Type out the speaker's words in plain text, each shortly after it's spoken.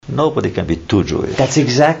Nobody can be too Jewish. That's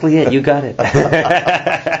exactly it. You got it.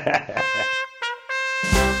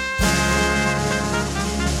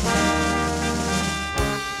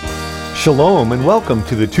 Shalom and welcome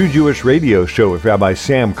to the Too Jewish Radio Show with Rabbi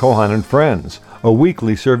Sam Cohen and friends, a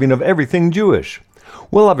weekly serving of everything Jewish.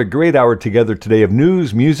 We'll have a great hour together today of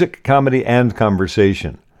news, music, comedy, and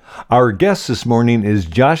conversation. Our guest this morning is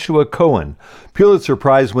Joshua Cohen, Pulitzer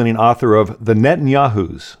Prize-winning author of The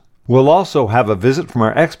Netanyahus. We'll also have a visit from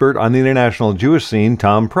our expert on the international Jewish scene,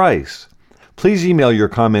 Tom Price. Please email your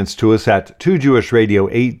comments to us at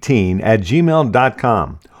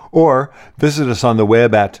twojewishradio18@gmail.com or visit us on the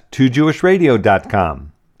web at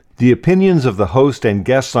twojewishradio.com. The opinions of the host and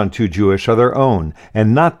guests on Too Jewish are their own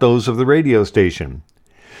and not those of the radio station.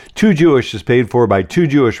 Too Jewish is paid for by Too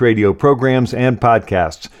Jewish Radio programs and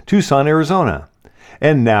podcasts, Tucson, Arizona.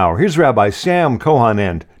 And now, here's Rabbi Sam Cohen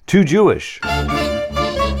and Too Jewish.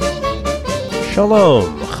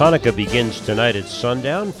 Shalom. Hanukkah begins tonight at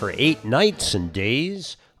sundown for 8 nights and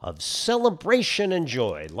days of celebration and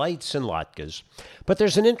joy, lights and latkes. But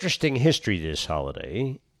there's an interesting history to this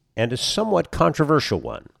holiday, and a somewhat controversial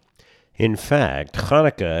one. In fact,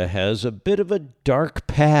 Hanukkah has a bit of a dark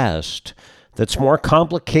past that's more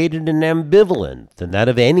complicated and ambivalent than that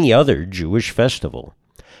of any other Jewish festival.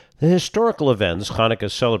 The historical events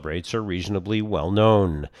Hanukkah celebrates are reasonably well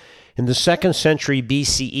known. In the 2nd century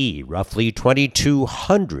BCE, roughly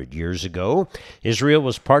 2,200 years ago, Israel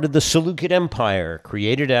was part of the Seleucid Empire,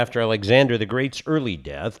 created after Alexander the Great's early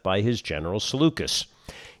death by his general Seleucus.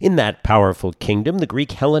 In that powerful kingdom, the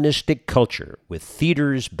Greek Hellenistic culture, with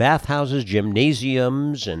theaters, bathhouses,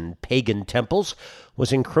 gymnasiums, and pagan temples,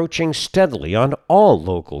 was encroaching steadily on all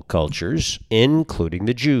local cultures, including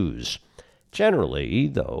the Jews. Generally,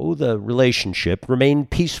 though, the relationship remained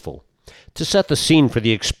peaceful. To set the scene for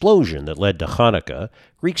the explosion that led to Hanukkah,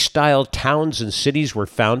 Greek-style towns and cities were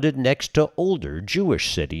founded next to older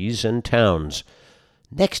Jewish cities and towns.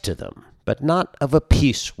 Next to them, but not of a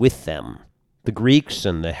piece with them. The Greeks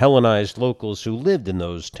and the Hellenized locals who lived in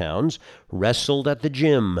those towns wrestled at the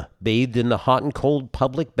gym, bathed in the hot and cold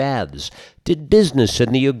public baths, did business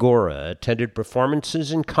in the agora, attended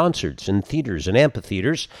performances and concerts in theaters and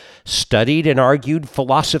amphitheaters, studied and argued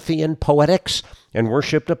philosophy and poetics, and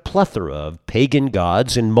worshipped a plethora of pagan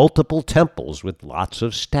gods in multiple temples with lots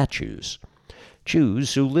of statues.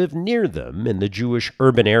 Jews who lived near them in the Jewish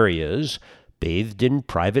urban areas bathed in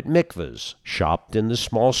private mikvahs, shopped in the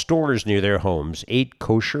small stores near their homes, ate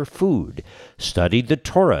kosher food, studied the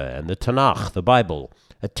Torah and the Tanakh, the Bible,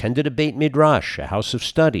 attended a Beit Midrash, a house of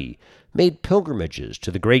study, made pilgrimages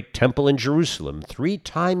to the great temple in Jerusalem 3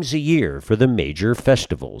 times a year for the major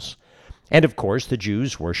festivals. And of course, the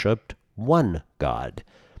Jews worshipped one God.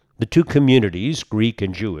 The two communities, Greek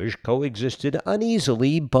and Jewish, coexisted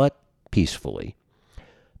uneasily but peacefully.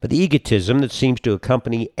 But the egotism that seems to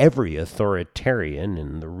accompany every authoritarian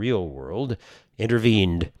in the real world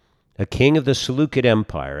intervened. A king of the Seleucid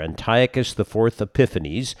Empire, Antiochus IV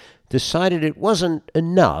Epiphanes, decided it wasn't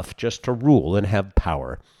enough just to rule and have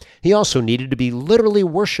power. He also needed to be literally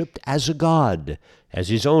worshipped as a god, as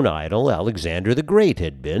his own idol, Alexander the Great,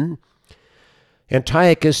 had been.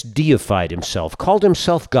 Antiochus deified himself, called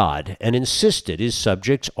himself God, and insisted his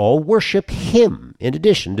subjects all worship him in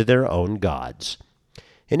addition to their own gods.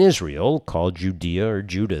 In Israel, called Judea or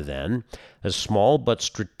Judah then, a small but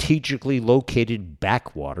strategically located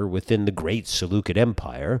backwater within the great Seleucid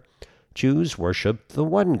Empire, Jews worshipped the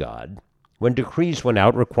one God. When decrees went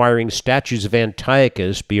out requiring statues of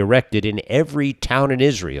Antiochus be erected in every town in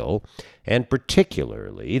Israel, and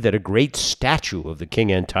particularly that a great statue of the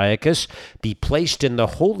king Antiochus be placed in the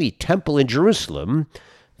holy temple in Jerusalem,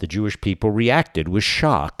 the Jewish people reacted with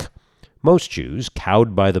shock. Most Jews,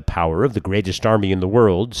 cowed by the power of the greatest army in the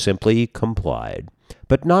world, simply complied.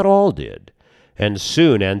 But not all did. And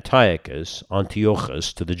soon Antiochus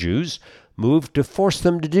to the Jews, moved to force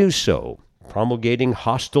them to do so, promulgating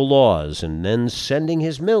hostile laws and then sending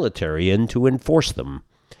his military in to enforce them.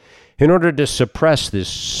 In order to suppress this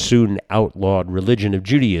soon outlawed religion of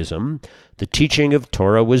Judaism, the teaching of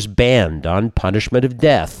Torah was banned on punishment of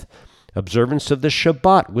death. Observance of the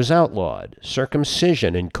Shabbat was outlawed.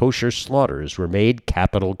 Circumcision and kosher slaughters were made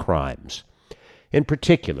capital crimes. In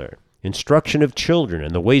particular, instruction of children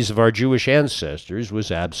in the ways of our Jewish ancestors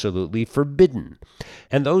was absolutely forbidden,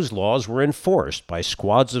 and those laws were enforced by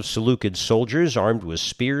squads of Seleucid soldiers armed with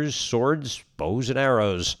spears, swords, bows, and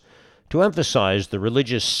arrows. To emphasize the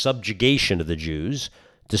religious subjugation of the Jews,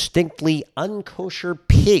 distinctly unkosher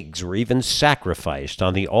pigs were even sacrificed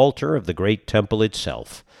on the altar of the great temple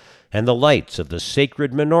itself, and the lights of the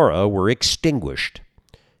sacred menorah were extinguished.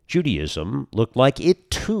 Judaism looked like it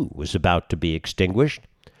too was about to be extinguished.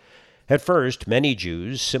 At first, many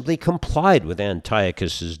Jews simply complied with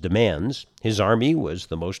Antiochus's demands. His army was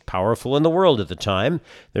the most powerful in the world at the time.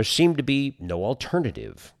 There seemed to be no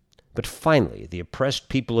alternative. But finally, the oppressed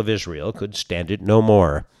people of Israel could stand it no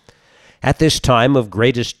more. At this time of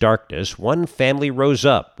greatest darkness, one family rose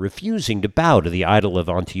up, refusing to bow to the idol of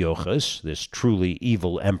Antiochus, this truly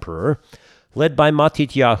evil emperor. Led by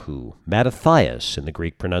Matityahu, Mattathias in the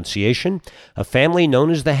Greek pronunciation, a family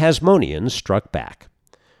known as the Hasmoneans struck back.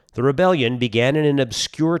 The rebellion began in an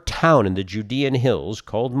obscure town in the Judean hills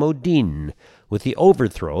called Modin, with the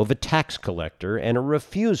overthrow of a tax collector and a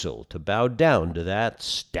refusal to bow down to that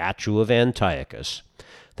statue of Antiochus.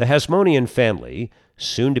 The Hasmonean family,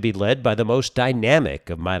 soon to be led by the most dynamic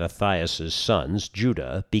of Mattathias' sons,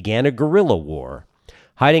 Judah, began a guerrilla war.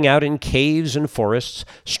 Hiding out in caves and forests,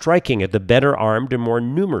 striking at the better armed and more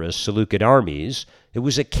numerous Seleucid armies, it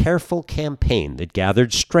was a careful campaign that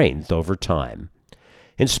gathered strength over time.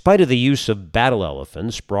 In spite of the use of battle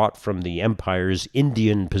elephants brought from the empire's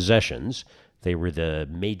Indian possessions, they were the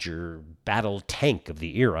major battle tank of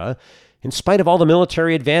the era. In spite of all the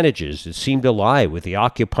military advantages that seemed to lie with the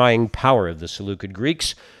occupying power of the Seleucid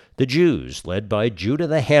Greeks, the Jews, led by Judah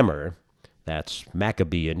the Hammer, that's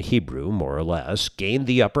Maccabee in Hebrew, more or less, gained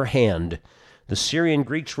the upper hand. The Syrian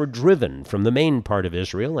Greeks were driven from the main part of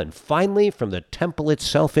Israel and finally from the temple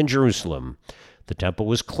itself in Jerusalem. The temple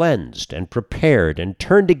was cleansed and prepared and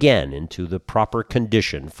turned again into the proper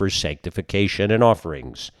condition for sanctification and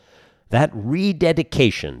offerings. That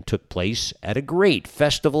rededication took place at a great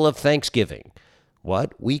festival of thanksgiving,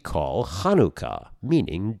 what we call Hanukkah,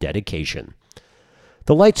 meaning dedication.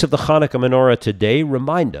 The lights of the Hanukkah menorah today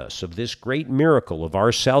remind us of this great miracle of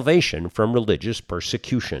our salvation from religious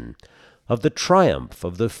persecution, of the triumph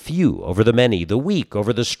of the few over the many, the weak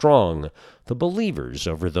over the strong, the believers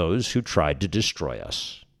over those who tried to destroy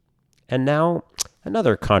us. And now,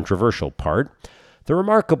 another controversial part. The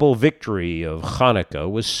remarkable victory of Hanukkah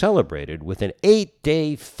was celebrated with an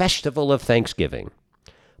 8-day festival of thanksgiving.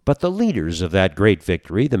 But the leaders of that great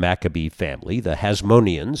victory, the Maccabee family, the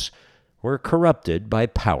Hasmoneans, were corrupted by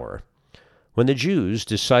power. When the Jews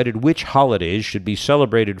decided which holidays should be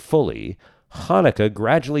celebrated fully, Hanukkah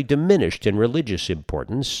gradually diminished in religious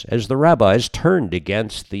importance as the rabbis turned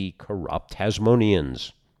against the corrupt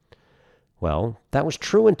Hasmoneans. Well, that was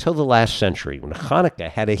true until the last century, when Hanukkah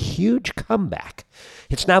had a huge comeback.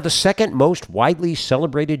 It's now the second most widely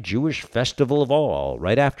celebrated Jewish festival of all,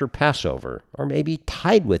 right after Passover, or maybe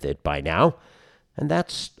tied with it by now. And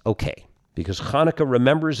that's okay, because Hanukkah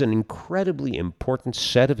remembers an incredibly important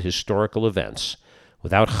set of historical events.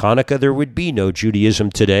 Without Hanukkah, there would be no Judaism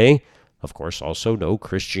today. Of course, also no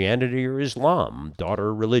Christianity or Islam,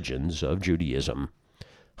 daughter religions of Judaism.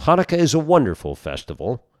 Hanukkah is a wonderful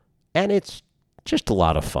festival, and it's just a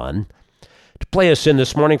lot of fun. To play us in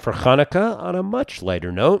this morning for Hanukkah, on a much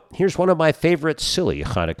lighter note, here's one of my favorite silly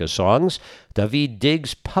Hanukkah songs, David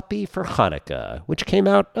Diggs' Puppy for Hanukkah, which came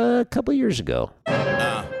out a couple years ago.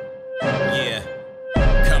 Yeah,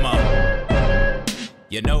 come on.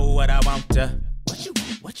 You know what I want to. What you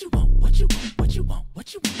want, what you want, what you want, what you want,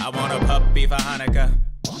 what you want. I want a puppy for Hanukkah.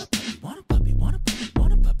 Want a puppy, want a puppy, want a puppy,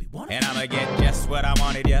 want a puppy, want a puppy. And I'ma get just what I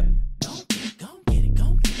wanted, yep. Gon' get it,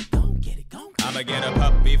 gon' get it, gon' get it, gon' get it. I'ma get a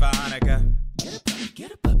puppy for Hanukkah. Get a puppy,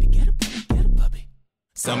 get a puppy, get a puppy, get a puppy.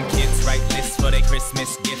 Some kids write lists for their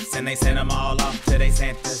Christmas gifts and they send them all off to their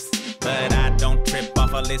Santas. But I don't trip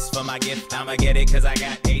off a list for my gift. I'ma get it cause I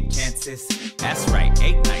got 8 chances. That's right,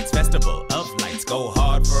 8 nights, festival of lights. Go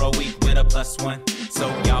hard for a week with a +1. So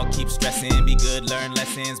y'all keep stressing, be good, learn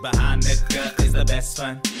lessons. But Hanukkah is the best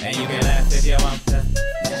fun. And you can laugh if you want to.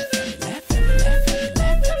 Laugh at me, laugh at me, laugh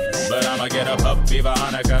at me, laugh. But I'ma get a puppy for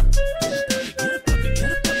Hanukkah. Get a puppy,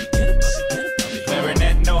 get a puppy, get a puppy, get a puppy, get a puppy.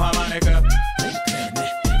 Clarinet, no harmonica. Play the clarinet,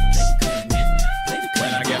 play the clarinet, play the clarinet.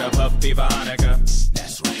 When I get a puppy for Hanukkah.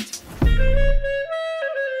 That's right.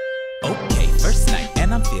 Okay, first night,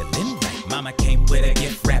 and I'm feeling right. Mama came with a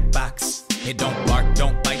gift wrap box. It don't bark,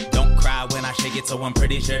 don't bite, don't cry when I shake it, so I'm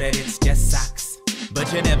pretty sure that it's just socks.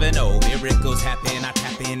 But you never know, miracles happen. I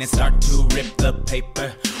tap in and start to rip the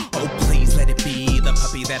paper. Oh, please let it be the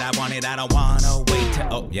puppy that I wanted. I don't wanna wait to.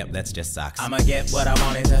 Oh, yep, that's just socks. I'ma get what I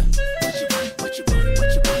wanted to. What you want, what you want, what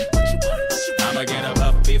you want, what you want, what you want. I'ma get a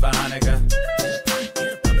puppy for Hanukkah. Get a puppy,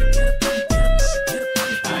 get a puppy, get a puppy, get a puppy, get a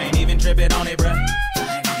puppy. I ain't even tripping on it, bruh. I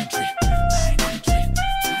ain't even trip, I ain't even trip.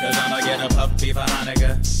 Cause I'ma get a puppy for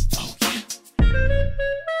Hanukkah. Oh, yeah.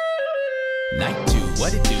 Night 2,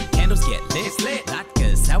 what it do? Candles get lit. It's lit.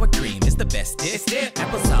 Vodka, sour cream is the best. It's lit.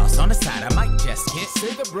 Applesauce on the side, I might just hit.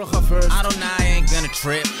 Say the bracha first. I don't know, I ain't gonna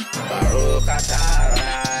trip. Baruch atah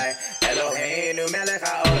Adonai, Eloheinu melech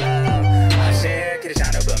haolam, asher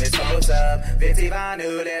kiddushanu misfosa,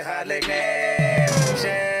 vitivanu le hadligne,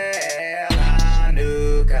 shel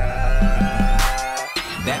Hanukkah.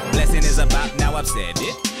 That blessing is about, now I've said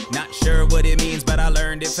it. Not sure what it means, but I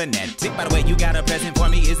learned it phonetic. By the way, you got a present for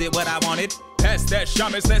me, is it what I wanted? Pass that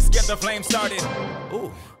shamus, let's get the flame started.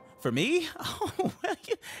 Ooh, for me? Oh, well,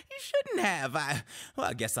 you shouldn't have. I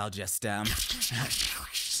guess I'll just,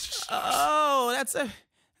 Oh, that's a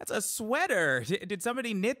sweater. Did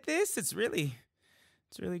somebody knit this? It's really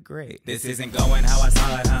great. This isn't going how I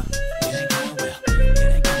saw it, huh? It ain't going well. It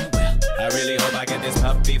ain't going well. I really hope I get this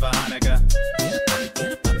puppy for Hanukkah. Get a puppy, get a puppy,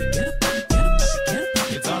 get a puppy, get a puppy, get a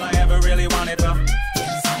puppy. It's all I ever really wanted for.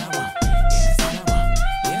 Yes, all I want. Yes, all I want.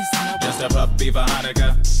 Yes, all I want. Just a puppy for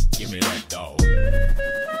Hanukkah. Give me that dog.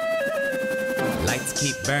 Lights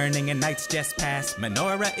keep burning and nights just pass.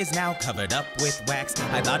 Menorah is now covered up with wax.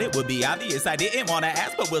 I thought it would be obvious, I didn't want to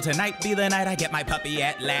ask, but will tonight be the night I get my puppy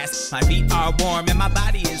at last? My feet are warm and my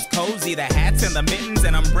body is cozy. The hats and the mittens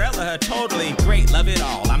and umbrella are totally great. Love it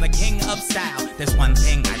all, I'm the king of style. There's one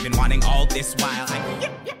thing I've been wanting all this while.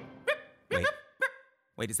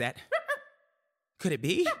 Wait, is that? Could it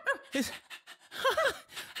be?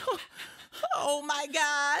 Oh my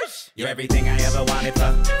gosh! You're everything I ever wanted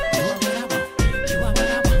for. You are what I want. You are what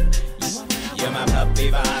I want. You're my puppy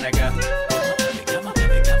for Hanukkah. Come on,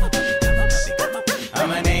 puppy, come on, puppy, come on, puppy, come on, puppy.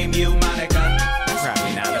 I'ma name you Monica.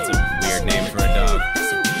 Probably not, that's a weird name for a dog.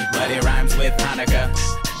 But it rhymes with Hanukkah.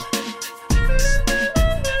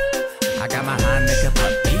 I got my Hanukkah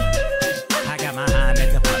puppy. I got my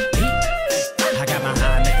Hanukkah puppy. I got my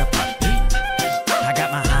Hanukkah puppy. I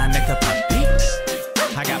got my Hanukkah puppy.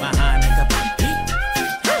 I got my Hanukkah puppy.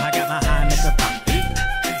 I got my Hanukkah puppy.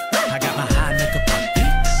 I got my Hanukkah puppy.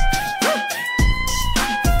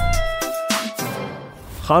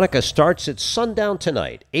 Hanukkah starts at sundown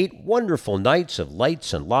tonight. 8 wonderful nights of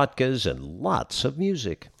lights and latkes and lots of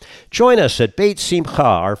music. Join us at Beit Simcha,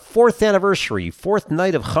 our 4th anniversary, 4th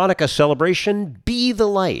night of Hanukkah celebration, Be the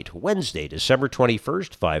Light, Wednesday, December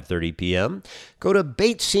 21st, 5:30 p.m. Go to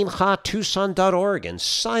BeitSimchaTucson.org and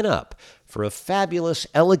sign up for a fabulous,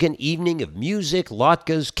 elegant evening of music,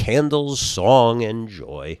 latkes, candles, song, and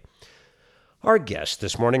joy. Our guest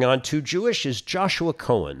this morning on Too Jewish is Joshua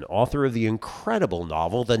Cohen, author of the incredible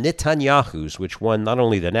novel The Netanyahus, which won not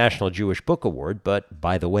only the National Jewish Book Award, but,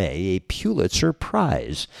 by the way, a Pulitzer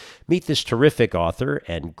Prize. Meet this terrific author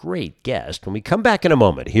and great guest when we come back in a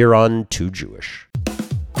moment here on Too Jewish.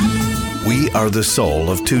 We are the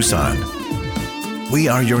soul of Tucson. We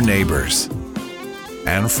are your neighbors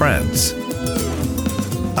and friends.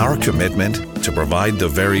 Our commitment to provide the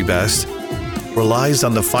very best relies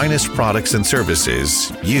on the finest products and services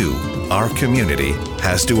you, our community,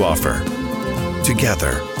 has to offer.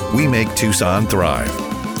 Together, we make Tucson thrive.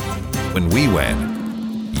 When we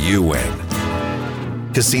win, you win.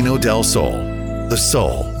 Casino del Sol, the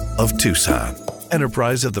soul of Tucson.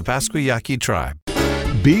 Enterprise of the Pasquayaqui Tribe.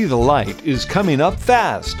 Be the Light is coming up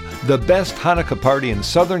fast. The best Hanukkah party in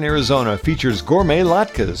southern Arizona features gourmet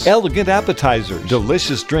latkes, elegant appetizers,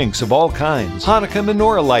 delicious drinks of all kinds, Hanukkah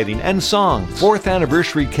menorah lighting and songs, 4th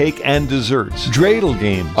anniversary cake and desserts, dreidel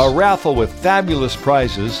games, a raffle with fabulous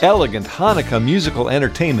prizes, elegant Hanukkah musical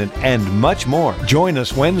entertainment, and much more. Join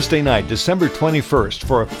us Wednesday night, December 21st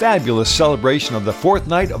for a fabulous celebration of the 4th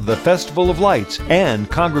night of the Festival of Lights and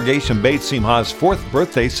Congregation Beit Simcha's 4th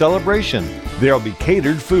birthday celebration. There'll be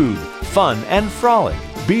catered food, fun, and frolic.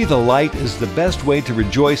 Be the Light is the best way to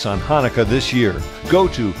rejoice on Hanukkah this year. Go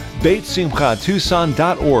to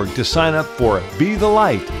BeitSimchaTucson.org to sign up for Be the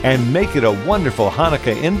Light and make it a wonderful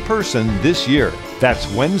Hanukkah in person this year. That's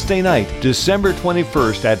Wednesday night, December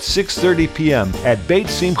 21st at 6:30 p.m. at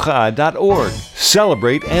BeitSimcha.org.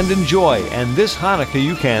 Celebrate and enjoy, and this Hanukkah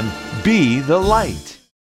you can be the light.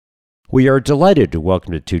 We are delighted to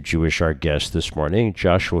welcome to Too Jewish our guest this morning.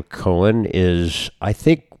 Joshua Cohen is, I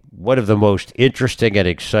think, one of the most interesting and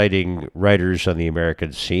exciting writers on the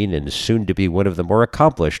American scene, and soon to be one of the more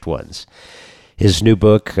accomplished ones. His new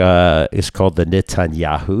book is called The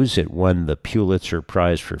Netanyahus. It won the Pulitzer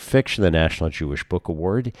Prize for Fiction, the National Jewish Book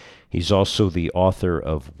Award. He's also the author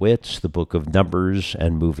of Wits, the Book of Numbers,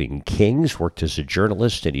 and Moving Kings, worked as a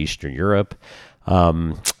journalist in Eastern Europe,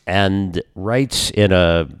 and writes in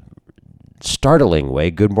a startling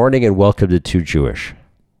way. Good morning and welcome to Too Jewish.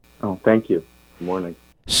 Oh, thank you. Good morning.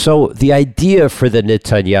 So the idea for the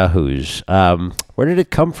Netanyahus, where did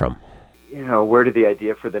it come from? You know, where did the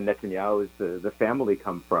idea for the Netanyahus, the family,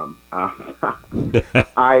 come from?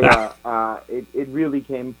 It really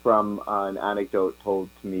came from an anecdote told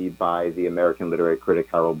to me by the American literary critic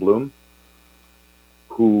Harold Bloom,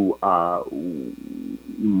 who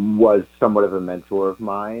was somewhat of a mentor of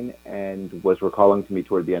mine and was recalling to me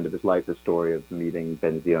toward the end of his life the story of meeting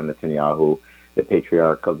Ben-Zion Netanyahu, the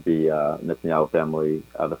patriarch of the Netanyahu family,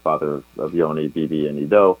 the father of Yoni, Bibi, and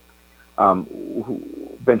Ido.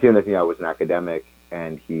 Ben-Zion Netanyahu was an academic,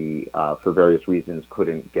 and he, for various reasons,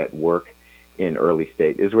 couldn't get work in early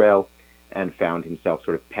state Israel, and found himself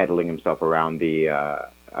sort of peddling himself around the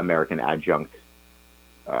American adjunct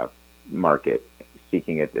market,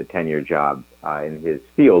 seeking a 10-year job in his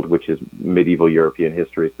field, which is medieval European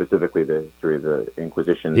history, specifically the history of the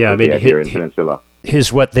Inquisition here in Peninsula.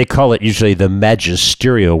 His, what they call it usually, the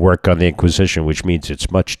magisterial work on the Inquisition, which means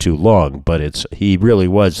it's much too long, but he really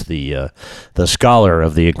was the scholar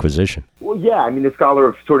of the Inquisition. Well, yeah, I mean, the scholar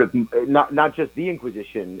of sort of not just the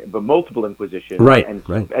Inquisition, but multiple Inquisitions. Right, and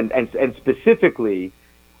specifically,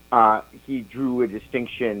 he drew a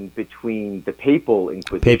distinction between the Papal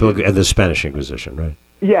Inquisition and the Spanish Inquisition, right?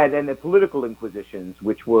 Yeah, and the political Inquisitions,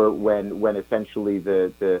 which were when essentially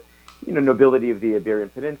the nobility of the Iberian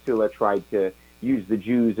Peninsula tried to use the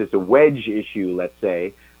Jews as a wedge issue, let's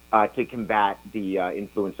say, to combat the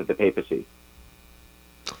influence of the papacy.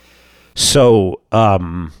 So,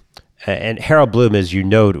 and Harold Bloom, as you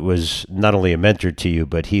note, was not only a mentor to you,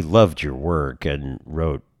 but he loved your work and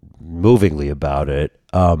wrote movingly about it.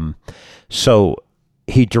 So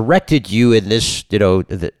he directed you in this, to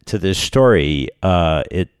this story. Oh,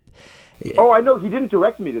 I know. He didn't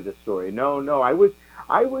direct me to this story. No. I was,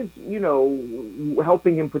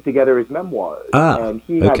 helping him put together his memoirs. And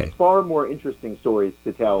he had far more interesting stories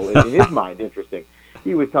to tell, in his mind, interesting.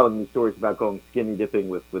 He was telling me stories about going skinny dipping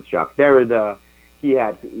with Jacques Derrida. He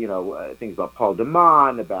had, things about Paul de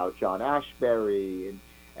Man, about John Ashbery,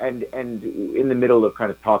 and in the middle of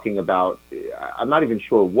kind of talking about, I'm not even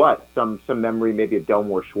sure what, some memory maybe of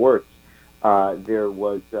Delmore Schwartz. There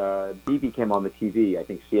was, Bibi came on the TV. I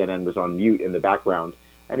think CNN was on mute in the background.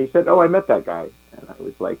 And he said, I met that guy. And I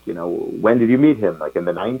was like, when did you meet him? Like in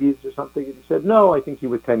the 90s or something? And he said, no, I think he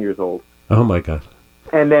was 10 years old. Oh, my God.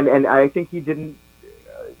 And I think he didn't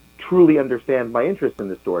truly understand my interest in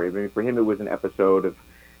the story. I mean, for him, it was an episode of,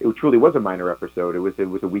 it truly was a minor episode. It was a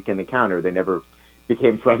weekend encounter. They never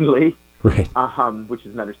became friendly, right? Which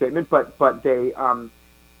is an understatement. But they,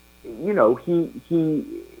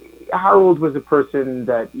 Harold was a person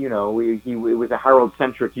that, it was a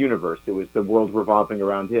Harold-centric universe. It was the world revolving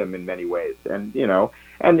around him in many ways. And,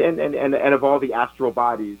 and of all the astral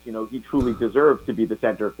bodies, he truly deserved to be the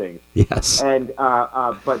center of things. Yes. And,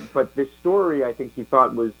 but this story, I think he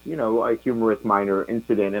thought was, a humorous minor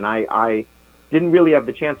incident. And I didn't really have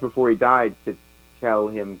the chance before he died to tell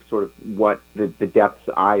him sort of what the depths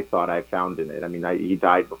I thought I found in it. I mean, he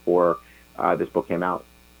died before this book came out.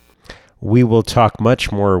 We will talk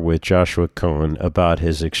much more with Joshua Cohen about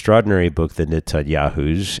his extraordinary book, The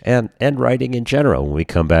Netanyahus, and writing in general when we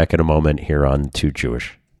come back in a moment here on Too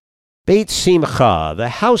Jewish. Beit Simcha, the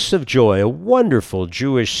House of Joy, a wonderful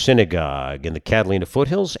Jewish synagogue in the Catalina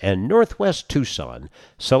foothills and northwest Tucson,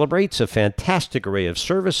 celebrates a fantastic array of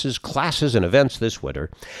services, classes, and events this winter.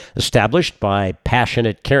 Established by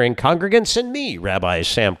passionate, caring congregants and me, Rabbi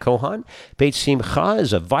Sam Cohen, Beit Simcha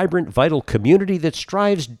is a vibrant, vital community that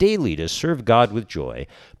strives daily to serve God with joy.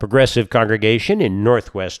 Progressive congregation in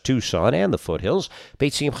northwest Tucson and the foothills,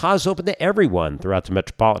 Beit Simcha is open to everyone throughout the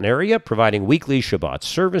metropolitan area, providing weekly Shabbat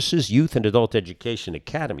services, youth and adult education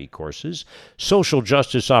academy courses, social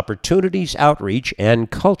justice opportunities, outreach, and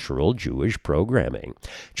cultural Jewish programming.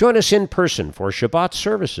 Join us in person for Shabbat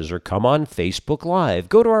services or come on Facebook Live.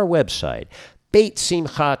 Go to our website,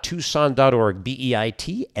 BeitSimchaTucson.org,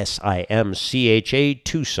 BeitSimcha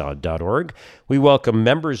Tucson.org. We welcome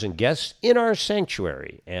members and guests in our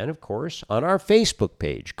sanctuary and, of course, on our Facebook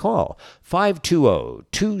page. Call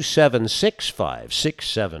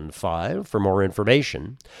 520-276-5675 for more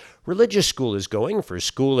information. Religious School is going for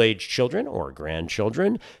school-age children or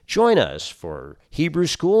grandchildren. Join us for Hebrew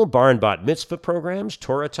School, Bar and Bat Mitzvah programs,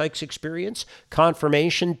 Torah Tykes experience,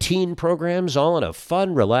 confirmation, teen programs, all in a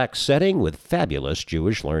fun, relaxed setting with fabulous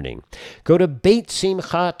Jewish learning. Go to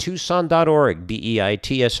BeitSimchaTucson.org,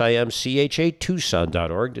 BeitSimcha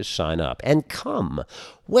Tucson.org to sign up. And come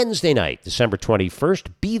Wednesday night, December 21st,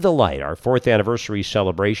 Be the Light, our 4th anniversary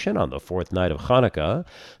celebration on the 4th night of Hanukkah,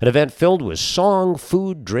 an event filled with song,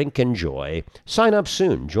 food, drink, and joy. Sign up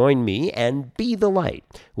soon. Join me and Be the Light.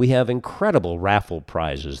 We have incredible raffle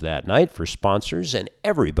prizes that night for sponsors and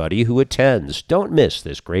everybody who attends. Don't miss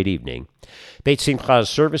this great evening. Beit Simcha's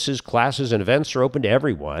services, classes, and events are open to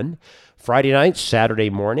everyone. Friday night,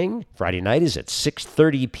 Saturday morning. Friday night is at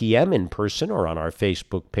 6:30 p.m. in person or on our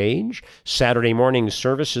Facebook page. Saturday morning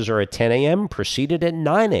services are at 10 a.m., preceded at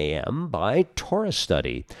 9 a.m. by Torah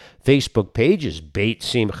study. Facebook page is Beit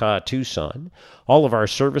Simcha Tucson. All of our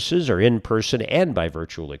services are in person and by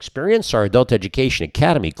virtual experience. Our Adult Education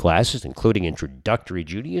Academy classes, including Introductory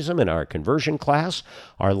Judaism and our Conversion class,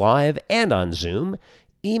 are live and on Zoom.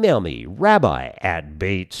 Email me,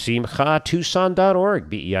 rabbi@beitsimchatucson.org,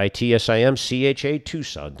 BEITSIMCHA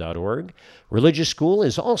Tucson.org. Religious School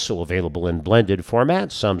is also available in blended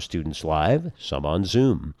format, some students live, some on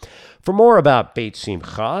Zoom. For more about Beit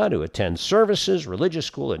Simcha, to attend services, Religious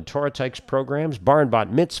School and Torah Tykes programs, Bar and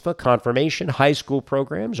Bat Mitzvah, Confirmation, high school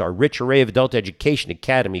programs, our rich array of Adult Education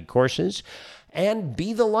Academy courses, and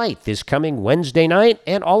Be the Light this coming Wednesday night,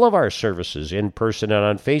 and all of our services in person and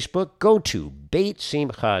on Facebook, go to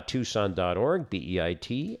BeitSimchaTucson.org,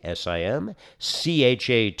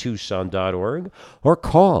 BEITSIMCHA Tucson.org, or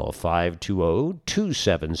call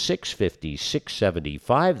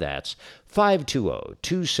 520-276-5675. That's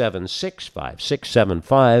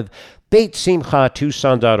 520-276-5675.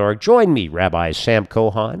 BeitSimchaTucson.org. Join me, Rabbi Sam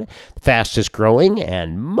Kohan, the fastest growing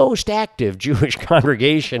and most active Jewish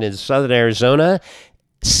congregation in Southern Arizona,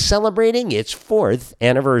 celebrating its 4th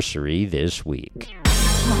anniversary this week.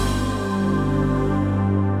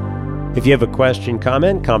 If you have a question,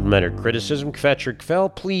 comment, compliment, or criticism, kvetch or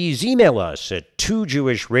kvel, please email us at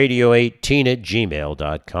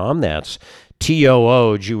 2jewishradio18@gmail.com. That's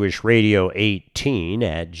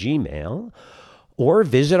TOOJewishRadio18@gmail.com. Or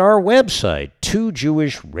visit our website,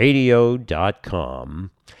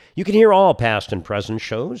 2jewishradio.com. You can hear all past and present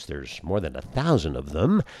shows, there's more than 1,000 of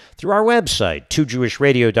them, through our website,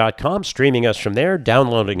 2jewishradio.com, streaming us from there,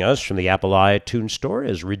 downloading us from the Apple iTunes Store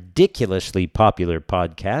as ridiculously popular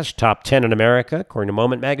podcast, top 10 in America, according to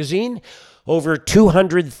Moment Magazine. Over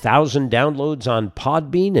 200,000 downloads on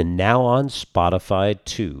Podbean and now on Spotify,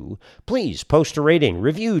 too. Please post a rating,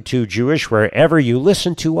 review Too Jewish wherever you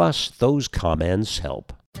listen to us. Those comments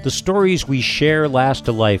help. The stories we share last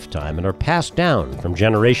a lifetime and are passed down from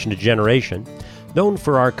generation to generation. Known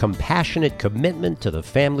for our compassionate commitment to the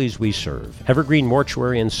families we serve, Evergreen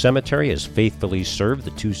Mortuary and Cemetery has faithfully served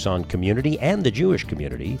the Tucson community and the Jewish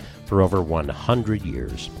community for over 100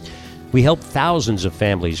 years. We help thousands of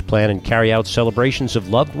families plan and carry out celebrations of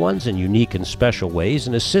loved ones in unique and special ways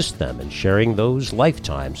and assist them in sharing those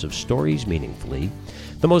lifetimes of stories meaningfully.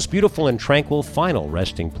 The most beautiful and tranquil final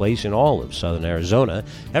resting place in all of southern Arizona,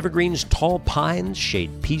 Evergreen's tall pines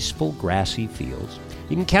shade peaceful grassy fields.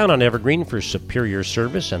 You can count on Evergreen for superior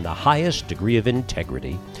service and the highest degree of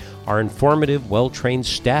integrity. Our informative, well-trained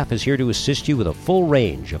staff is here to assist you with a full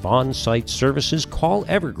range of on-site services. Call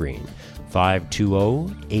Evergreen.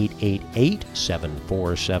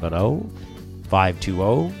 520-888-7470,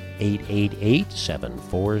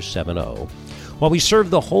 520-888-7470. While we serve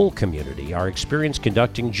the whole community, our experience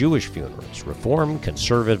conducting Jewish funerals, Reformed,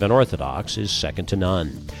 Conservative, and Orthodox, is second to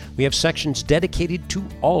none. We have sections dedicated to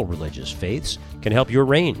all religious faiths, can help you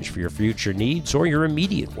arrange for your future needs or your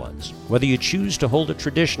immediate ones. Whether you choose to hold a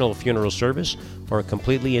traditional funeral service or a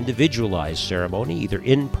completely individualized ceremony, either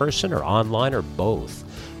in person or online or both,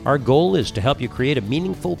 our goal is to help you create a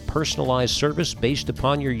meaningful, personalized service based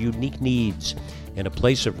upon your unique needs in a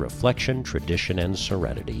place of reflection, tradition, and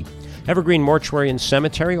serenity. Evergreen Mortuary and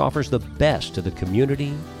Cemetery offers the best to the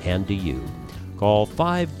community and to you. Call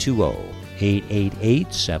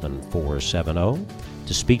 520-888-7470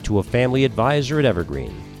 to speak to a family advisor at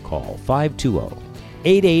Evergreen. Call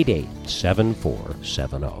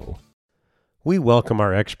 520-888-7470. We welcome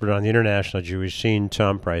our expert on the international Jewish scene,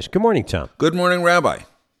 Tom Price. Good morning, Tom. Good morning, Rabbi.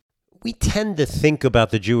 We tend to think about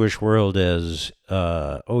the Jewish world as,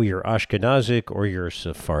 you're Ashkenazic or you're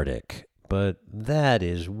Sephardic. But that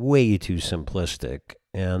is way too simplistic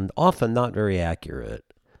and often not very accurate.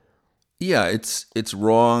 Yeah, it's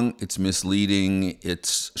wrong, it's misleading,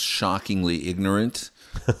 it's shockingly ignorant.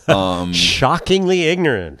 Shockingly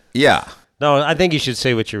ignorant? Yeah. No, I think you should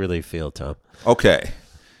say what you really feel, Tom. Okay.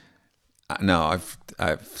 No,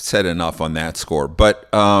 I've said enough on that score. But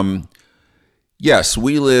yes,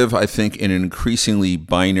 we live, I think, in an increasingly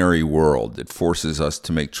binary world that forces us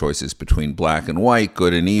to make choices between black and white,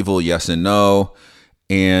 good and evil, yes and no.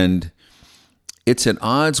 And it's at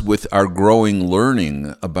odds with our growing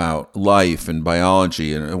learning about life and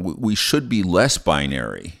biology. And we should be less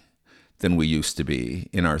binary than we used to be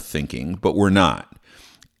in our thinking, but we're not.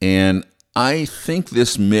 And I think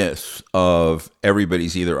this myth of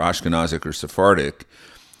everybody's either Ashkenazic or Sephardic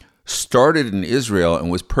started in Israel and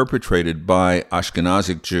was perpetrated by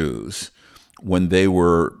Ashkenazic Jews when they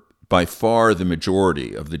were by far the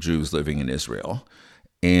majority of the Jews living in Israel.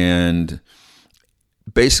 and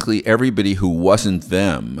basically everybody who wasn't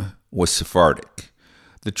them was Sephardic.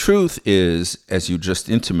 The truth is, as you just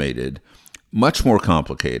intimated, much more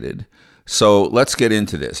complicated. So let's get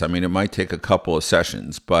into this. I mean, it might take a couple of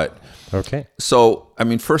sessions, but... Okay. So, I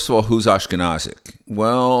mean, first of all, who's Ashkenazic?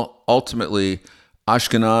 Well, ultimately,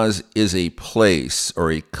 Ashkenaz is a place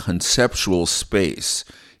or a conceptual space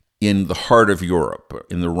in the heart of Europe,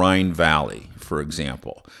 in the Rhine Valley, for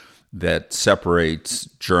example, that separates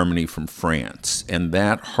Germany from France. And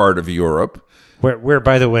that heart of Europe... Where,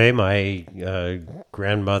 by the way, my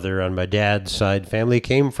grandmother on my dad's side family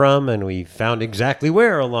came from, and we found exactly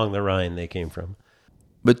where along the Rhine they came from.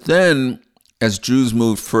 But then, as Jews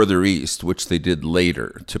moved further east, which they did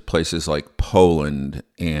later, to places like Poland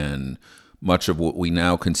and much of what we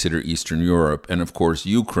now consider Eastern Europe, and of course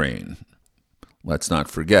Ukraine, let's not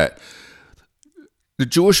forget, the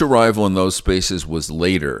Jewish arrival in those spaces was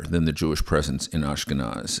later than the Jewish presence in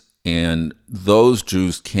Ashkenaz. And those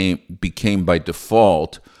Jews became by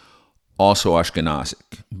default also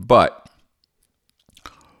Ashkenazic. But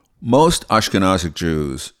most Ashkenazic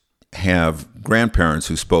Jews have grandparents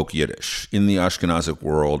who spoke Yiddish. In the Ashkenazic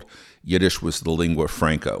world, Yiddish was the lingua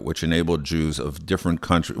franca, which enabled Jews of different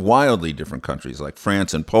countries, wildly different countries like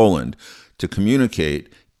France and Poland, to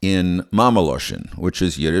communicate in Mamaloshyn, which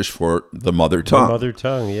is Yiddish for the mother tongue. The mother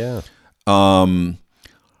tongue, yeah.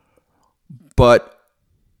 But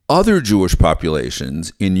other Jewish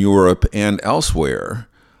populations in Europe and elsewhere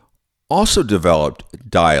also developed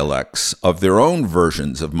dialects of their own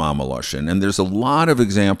versions of Mamaloshyn, and there's a lot of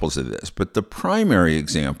examples of this. But the primary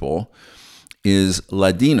example is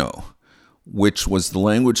Ladino, which was the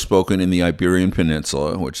language spoken in the Iberian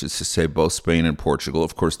Peninsula, which is to say both Spain and Portugal.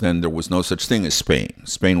 Of course, then there was no such thing as Spain.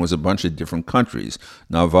 Spain was a bunch of different countries,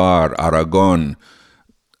 Navarre, Aragon,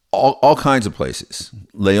 all kinds of places.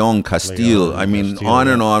 Leon, Castile, on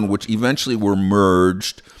and on, which eventually were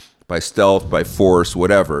merged by stealth, by force,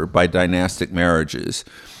 whatever, by dynastic marriages.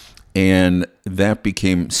 And that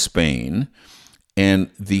became Spain. And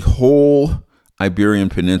the whole Iberian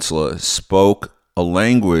Peninsula spoke a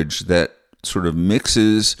language that sort of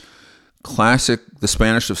mixes the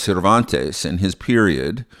Spanish of Cervantes and his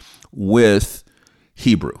period with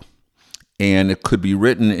Hebrew. And it could be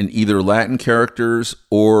written in either Latin characters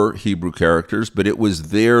or Hebrew characters, but it was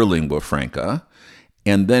their lingua franca.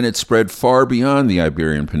 And then it spread far beyond the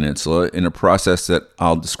Iberian Peninsula in a process that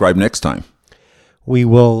I'll describe next time. We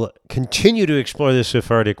will continue to explore the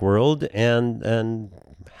Sephardic world and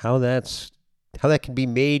how that can be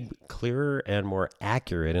made clearer and more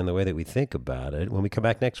accurate in the way that we think about it when we come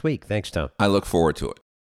back next week. Thanks, Tom. I look forward to it.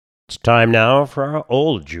 It's time now for our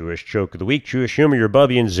old Jewish joke of the week. Jewish humor, your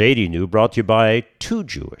Bubby and Zadie knew, brought to you by Too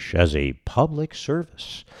Jewish as a public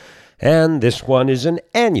service. And this one is an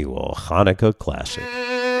annual Hanukkah classic.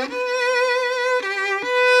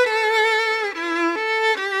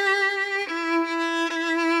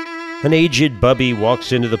 An aged Bubby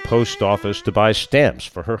walks into the post office to buy stamps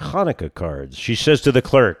for her Hanukkah cards. She says to the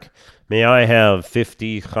clerk, "May I have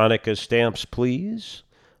 50 Hanukkah stamps, please?"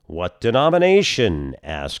 "What denomination?"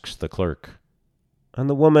 asks the clerk. And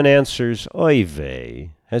the woman answers, "Oy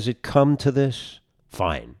vey, has it come to this?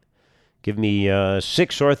 Fine. Give me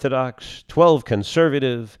 6 Orthodox, 12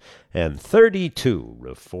 Conservative, and 32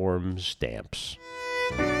 Reform stamps."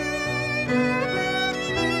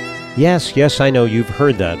 Yes, I know you've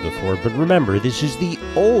heard that before, but remember, this is the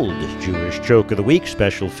old Jewish joke of the week,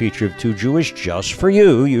 special feature of Too Jewish just for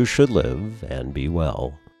you. You should live and be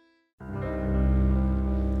well.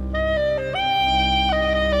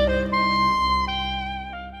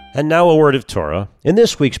 And now a word of Torah. In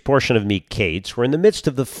this week's portion of Meet Kate's, we're in the midst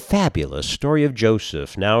of the fabulous story of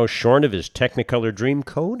Joseph, now shorn of his Technicolor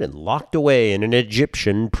Dreamcoat and locked away in an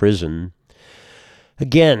Egyptian prison.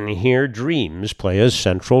 Again, here dreams play a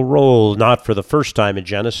central role, not for the first time in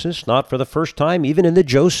Genesis, not for the first time even in the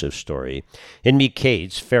Joseph story. In Meet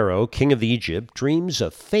Kate's, Pharaoh, king of Egypt, dreams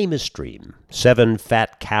a famous dream. 7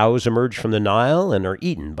 fat cows emerge from the Nile and are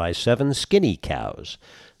eaten by 7 skinny cows.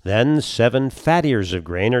 Then 7 fat ears of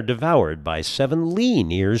grain are devoured by 7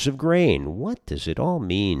 lean ears of grain. What does it all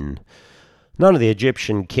mean? None of the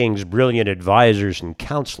Egyptian king's brilliant advisors and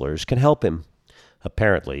counselors can help him.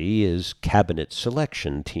 Apparently, his cabinet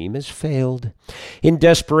selection team has failed. In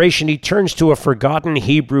desperation, he turns to a forgotten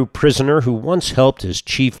Hebrew prisoner who once helped his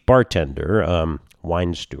chief bartender,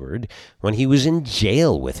 wine steward, when he was in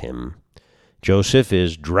jail with him. Joseph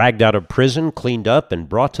is dragged out of prison, cleaned up, and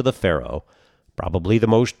brought to the Pharaoh, probably the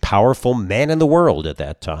most powerful man in the world at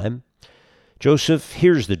that time. Joseph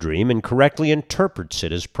hears the dream and correctly interprets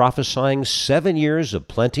it as prophesying 7 years of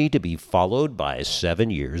plenty to be followed by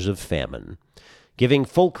 7 years of famine. Giving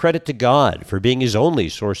full credit to God for being his only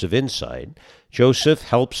source of insight, Joseph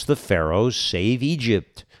helps the pharaohs save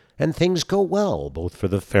Egypt, and things go well both for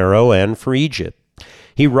the pharaoh and for Egypt.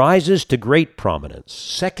 He rises to great prominence,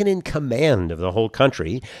 second in command of the whole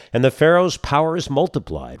country, and the pharaoh's power is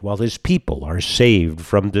multiplied while his people are saved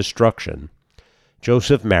from destruction.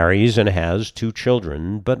 Joseph marries and has 2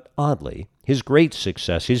 children, but oddly, his great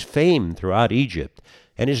success, his fame throughout Egypt,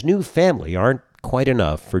 and his new family aren't quite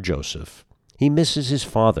enough for Joseph. He misses his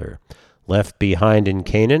father, left behind in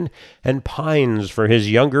Canaan, and pines for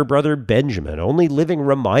his younger brother Benjamin, only living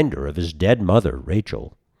reminder of his dead mother,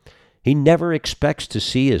 Rachel. He never expects to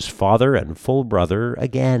see his father and full brother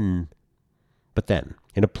again. But then,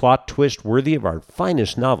 in a plot twist worthy of our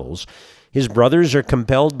finest novels, his brothers are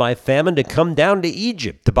compelled by famine to come down to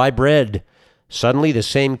Egypt to buy bread. Suddenly, the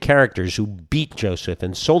same characters who beat Joseph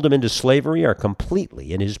and sold him into slavery are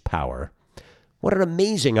completely in his power. What an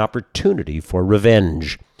amazing opportunity for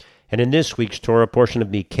revenge. And in this week's Torah portion of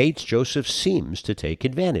Miketz, Joseph seems to take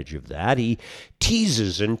advantage of that. He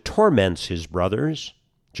teases and torments his brothers.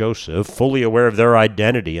 Joseph, fully aware of their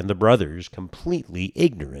identity, and the brothers completely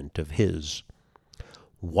ignorant of his.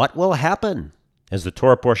 What will happen? As the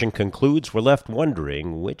Torah portion concludes, we're left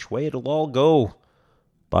wondering which way it'll all go.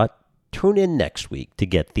 But tune in next week to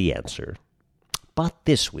get the answer. But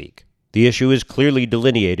this week, the issue is clearly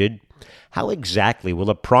delineated. How exactly will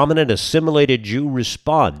a prominent assimilated Jew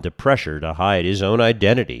respond to pressure to hide his own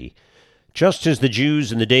identity? Just as the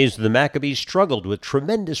Jews in the days of the Maccabees struggled with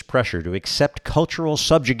tremendous pressure to accept cultural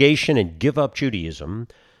subjugation and give up Judaism,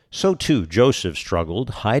 so too Joseph struggled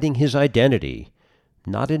hiding his identity,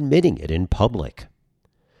 not admitting it in public.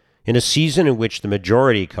 In a season in which the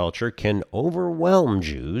majority culture can overwhelm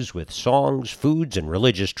Jews with songs, foods, and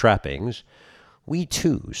religious trappings, we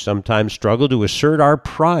too sometimes struggle to assert our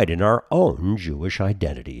pride in our own Jewish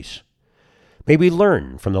identities. May we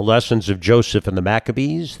learn from the lessons of Joseph and the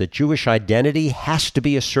Maccabees that Jewish identity has to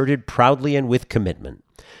be asserted proudly and with commitment,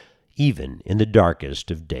 even in the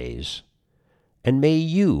darkest of days. And may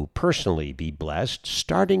you personally be blessed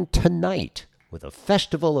starting tonight with a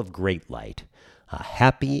festival of great light, a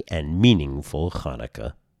happy and meaningful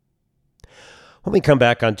Hanukkah. When we come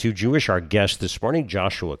back on Too Jewish, our guest this morning,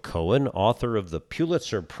 Joshua Cohen, author of the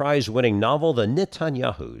Pulitzer Prize-winning novel The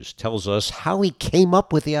Netanyahus, tells us how he came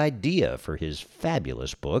up with the idea for his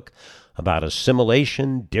fabulous book about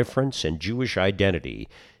assimilation, difference, and Jewish identity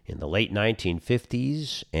in the late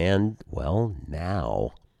 1950s and, well,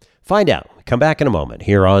 now. Find out. Come back in a moment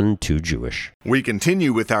here on Too Jewish. We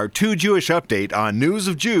continue with our Too Jewish update on news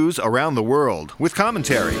of Jews around the world with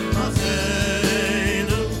commentary.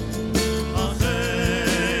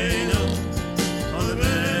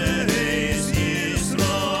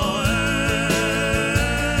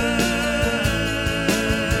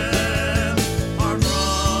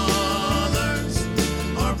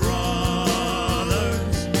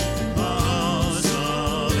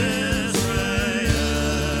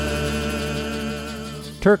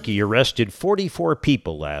 Turkey arrested 44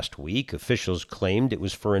 people last week. Officials claimed it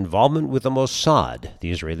was for involvement with the Mossad,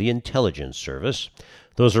 the Israeli intelligence service.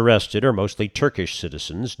 Those arrested are mostly Turkish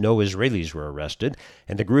citizens. No Israelis were arrested,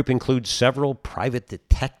 and the group includes several private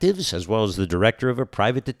detectives as well as the director of a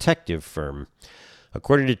private detective firm.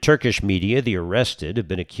 According to Turkish media, the arrested have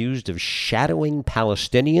been accused of shadowing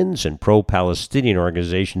Palestinians and pro-Palestinian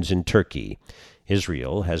organizations in Turkey.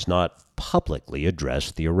 Israel has not publicly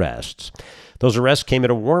addressed the arrests. Those arrests came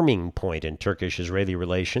at a warming point in Turkish-Israeli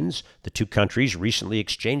relations. The two countries recently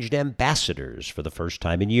exchanged ambassadors for the first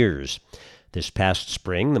time in years. This past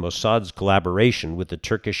spring, the Mossad's collaboration with the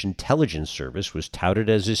Turkish intelligence service was touted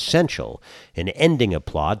as essential in ending a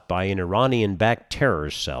plot by an Iranian-backed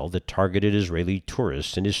terror cell that targeted Israeli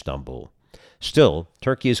tourists in Istanbul. Still,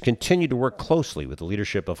 Turkey has continued to work closely with the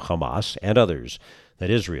leadership of Hamas and others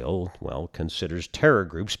that Israel, considers terror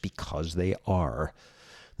groups because they are.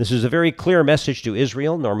 This is a very clear message to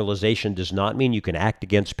Israel. Normalization does not mean you can act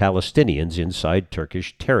against Palestinians inside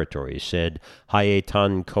Turkish territory, said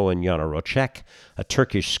Hayatan Cohen-Yanarocek, a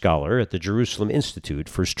Turkish scholar at the Jerusalem Institute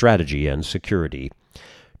for Strategy and Security.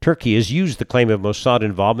 Turkey has used the claim of Mossad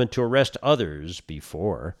involvement to arrest others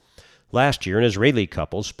before. Last year, an Israeli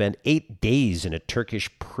couple spent 8 days in a Turkish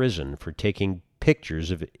prison for taking pictures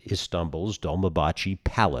of Istanbul's Dolmabahce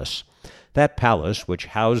Palace. That palace, which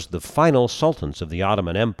housed the final sultans of the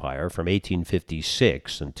Ottoman Empire from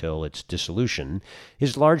 1856 until its dissolution,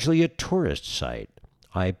 is largely a tourist site.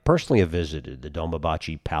 I personally have visited the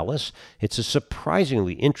Dolmabahce Palace. It's a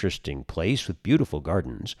surprisingly interesting place with beautiful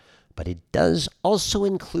gardens, but it does also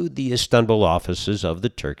include the Istanbul offices of the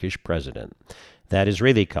Turkish president. That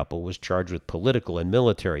Israeli couple was charged with political and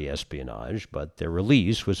military espionage, but their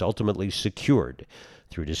release was ultimately secured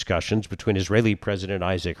through discussions between Israeli President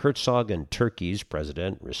Isaac Herzog and Turkey's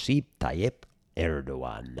President Recep Tayyip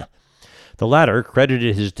Erdogan. The latter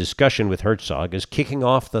credited his discussion with Herzog as kicking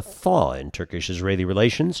off the thaw in Turkish-Israeli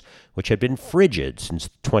relations, which had been frigid since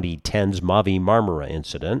the 2010's Mavi Marmara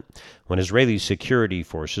incident, when Israeli security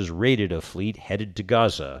forces raided a fleet headed to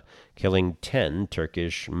Gaza, killing 10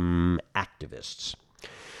 Turkish activists.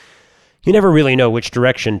 You never really know which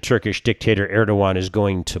direction Turkish dictator Erdogan is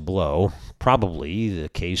going to blow. Probably the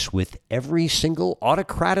case with every single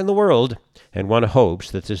autocrat in the world, and one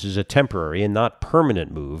hopes that this is a temporary and not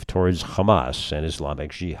permanent move towards Hamas and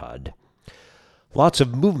Islamic Jihad. Lots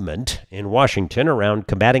of movement in Washington around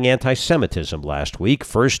combating anti-Semitism last week.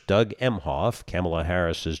 First, Doug Emhoff, Kamala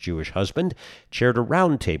Harris's Jewish husband, chaired a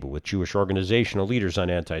roundtable with Jewish organizational leaders on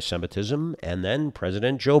anti-Semitism, and then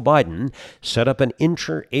President Joe Biden set up an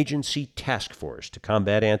interagency task force to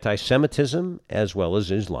combat anti-Semitism as well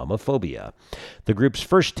as Islamophobia. The group's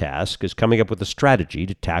first task is coming up with a strategy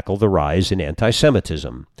to tackle the rise in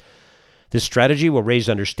anti-Semitism. This strategy will raise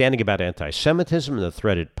understanding about anti-Semitism and the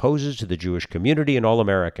threat it poses to the Jewish community and all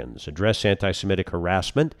Americans, address anti-Semitic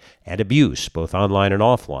harassment and abuse, both online and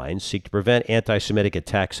offline, seek to prevent anti-Semitic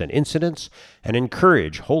attacks and incidents, and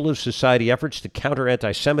encourage whole-of-society efforts to counter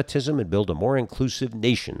anti-Semitism and build a more inclusive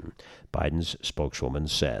nation, Biden's spokeswoman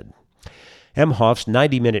said. Emhoff's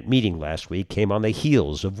 90-minute meeting last week came on the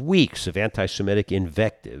heels of weeks of anti-Semitic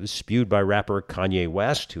invectives spewed by rapper Kanye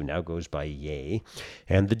West, who now goes by Ye,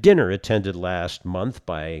 and the dinner attended last month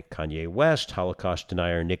by Kanye West, Holocaust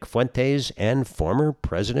denier Nick Fuentes, and former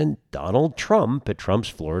President Donald Trump at Trump's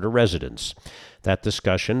Florida residence. That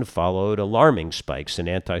discussion followed alarming spikes in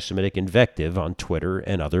anti-Semitic invective on Twitter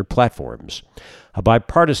and other platforms. A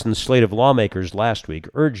bipartisan slate of lawmakers last week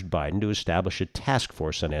urged Biden to establish a task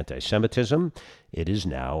force on anti-Semitism. It is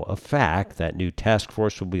now a fact. That new task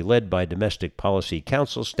force will be led by Domestic Policy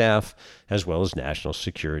Council staff as well as National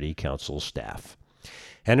Security Council staff.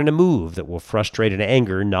 And in a move that will frustrate and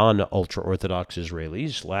anger non-ultra-Orthodox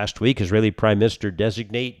Israelis, last week Israeli Prime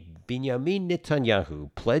Minister-designate Benjamin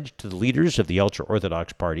Netanyahu pledged to the leaders of the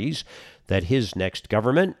ultra-Orthodox parties that his next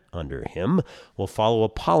government, under him, will follow a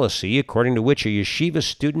policy according to which a yeshiva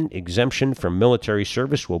student exemption from military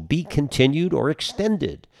service will be continued or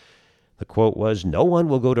extended. The quote was, "No one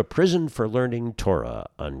will go to prison for learning Torah,"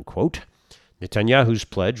 unquote. Netanyahu's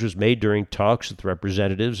pledge was made during talks with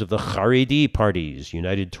representatives of the Haredi parties,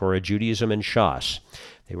 United Torah Judaism and Shas.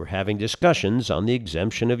 They were having discussions on the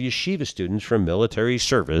exemption of yeshiva students from military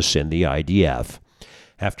service in the IDF.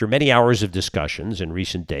 After many hours of discussions in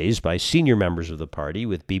recent days by senior members of the party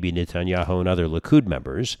with Bibi Netanyahu and other Likud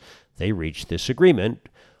members, they reached this agreement,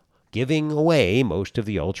 giving away most of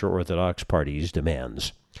the ultra-Orthodox party's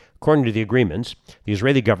demands. According to the agreements, the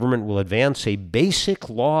Israeli government will advance a basic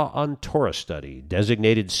law on Torah study,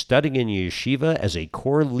 designated studying in yeshiva as a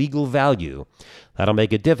core legal value. That'll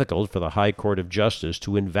make it difficult for the High Court of Justice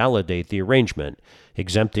to invalidate the arrangement,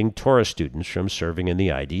 exempting Torah students from serving in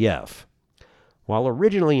the IDF. While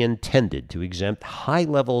originally intended to exempt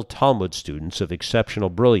high-level Talmud students of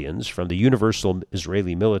exceptional brilliance from the universal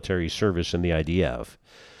Israeli military service in the IDF,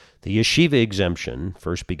 the yeshiva exemption,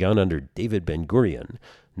 first begun under David Ben-Gurion,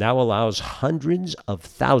 now allows hundreds of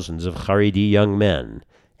thousands of Haredi young men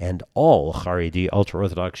and all Haredi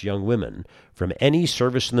ultra-Orthodox young women from any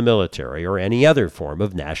service in the military or any other form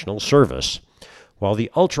of national service. While the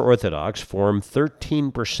ultra-Orthodox form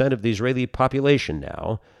 13% of the Israeli population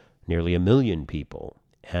now, nearly 1 million people,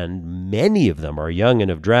 and many of them are young and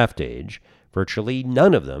of draft age, virtually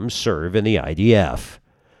none of them serve in the IDF.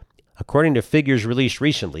 According to figures released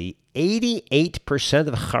recently, 88%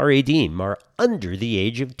 of Haredim are under the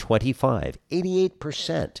age of 25.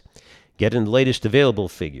 88%. Get in the latest available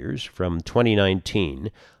figures from 2019,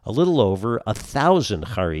 a little over 1,000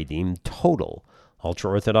 Haredim total,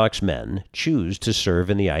 ultra-Orthodox men, choose to serve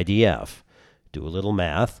in the IDF. Do a little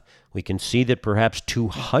math. We can see that perhaps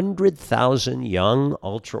 200,000 young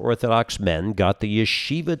ultra-Orthodox men got the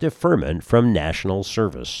yeshiva deferment from national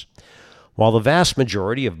service. While the vast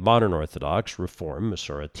majority of modern Orthodox, Reform,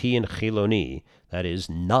 Masorati, and Chiloni, that is,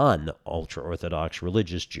 non-ultra-Orthodox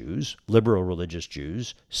religious Jews, liberal religious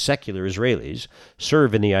Jews, secular Israelis,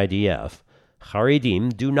 serve in the IDF,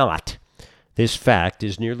 Haredim do not. This fact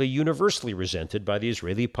is nearly universally resented by the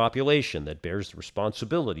Israeli population that bears the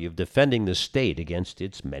responsibility of defending the state against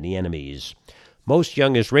its many enemies. Most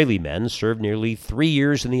young Israeli men serve nearly 3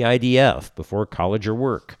 years in the IDF before college or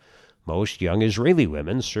work. Most young Israeli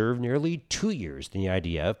women serve nearly 2 years in the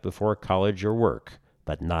IDF before college or work,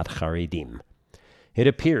 but not Haredim. It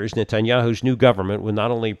appears Netanyahu's new government will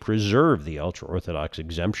not only preserve the ultra-Orthodox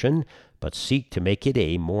exemption, but seek to make it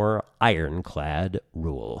a more ironclad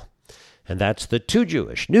rule. And that's the Too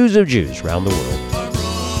Jewish News of Jews around the world.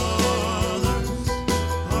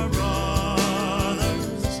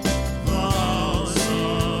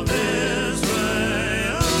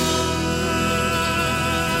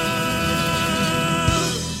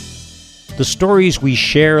 The stories we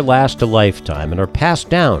share last a lifetime and are passed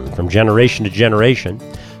down from generation to generation,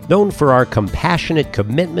 known for our compassionate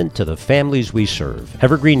commitment to the families we serve.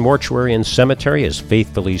 Evergreen Mortuary and Cemetery has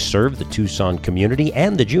faithfully served the Tucson community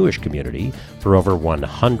and the Jewish community for over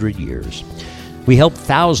 100 years. We help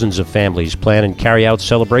thousands of families plan and carry out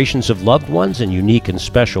celebrations of loved ones in unique and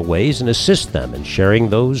special ways and assist them in sharing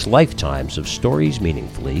those lifetimes of stories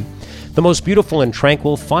meaningfully. The most beautiful and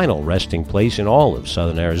tranquil final resting place in all of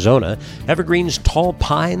southern Arizona, Evergreen's tall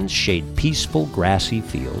pines shade peaceful, grassy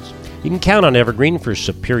fields. You can count on Evergreen for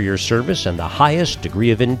superior service and the highest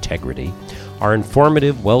degree of integrity. Our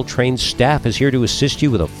informative, well-trained staff is here to assist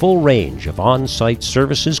you with a full range of on-site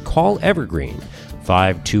services. Call Evergreen,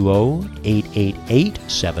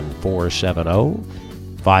 520-888-7470,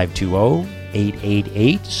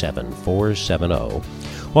 520-888-7470.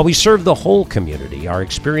 While we serve the whole community, our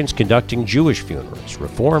experience conducting Jewish funerals,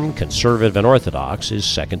 Reformed, Conservative, and Orthodox, is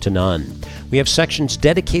second to none. We have sections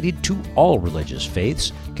dedicated to all religious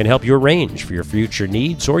faiths, can help you arrange for your future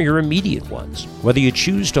needs or your immediate ones. Whether you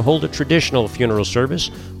choose to hold a traditional funeral service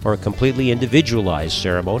or a completely individualized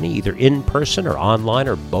ceremony, either in person or online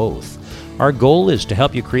or both, our goal is to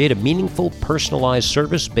help you create a meaningful, personalized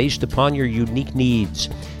service based upon your unique needs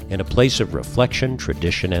in a place of reflection,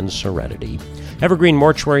 tradition, and serenity. Evergreen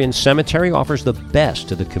Mortuary and Cemetery offers the best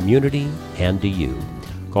to the community and to you.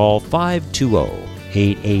 Call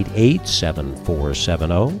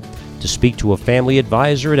 520-888-7470 to speak to a family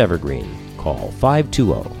advisor at Evergreen. Call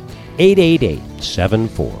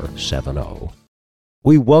 520-888-7470.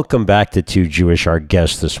 We welcome back to Too Jewish our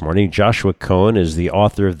guest this morning. Joshua Cohen is the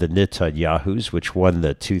author of The Netanyahus, which won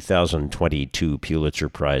the 2022 Pulitzer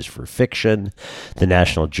Prize for Fiction, the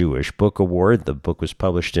National Jewish Book Award. The book was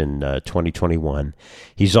published in 2021.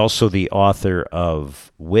 He's also the author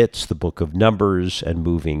of Wits, the Book of Numbers, and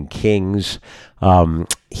Moving Kings.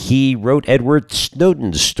 He wrote Edward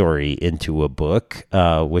Snowden's story into a book,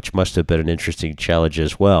 which must have been an interesting challenge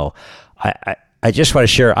as well. I just want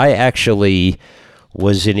to share, I actually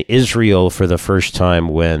was in Israel for the first time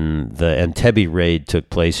when the Entebbe raid took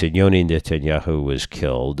place and Yoni Netanyahu was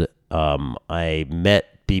killed. I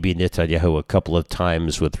met Bibi Netanyahu a couple of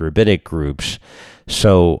times with rabbinic groups,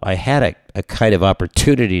 so I had a kind of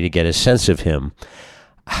opportunity to get a sense of him.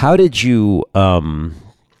 How did you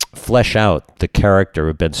flesh out the character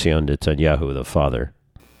of Benzion Netanyahu, the father?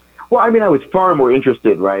 Well, I mean, I was far more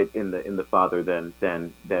interested, right, in the father than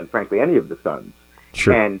frankly any of the sons.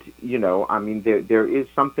 Sure. And, you know, I mean, there is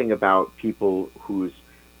something about people whose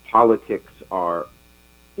politics are,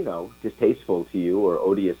 you know, distasteful to you or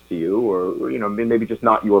odious to you or you know, maybe just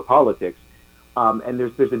not your politics. And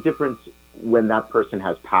there's a difference when that person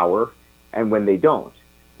has power and when they don't.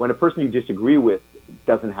 When a person you disagree with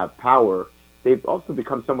doesn't have power, they've also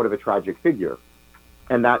become somewhat of a tragic figure.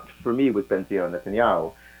 And that, for me, was Benzion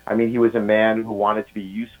Netanyahu. I mean, he was a man who wanted to be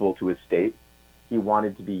useful to his state. He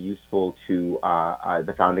wanted to be useful to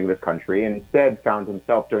the founding of this country, and instead found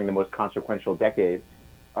himself during the most consequential decade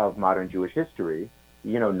of modern Jewish history,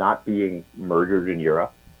 you know, not being murdered in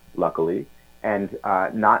Europe, luckily, and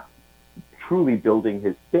not truly building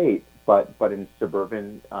his state, but in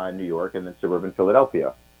suburban New York and then suburban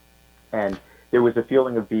Philadelphia. And there was a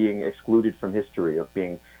feeling of being excluded from history, of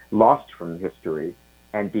being lost from history,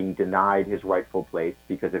 and being denied his rightful place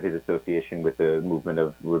because of his association with the movement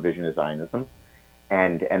of revisionist Zionism.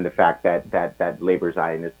 And the fact that labor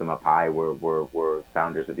Zionism up high were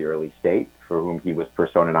founders of the early state, for whom he was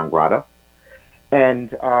persona non grata.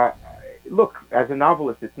 And look, as a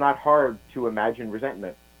novelist, it's not hard to imagine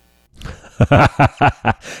resentment.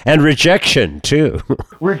 And rejection, too.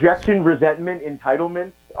 Rejection, resentment,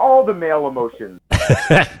 entitlement, all the male emotions.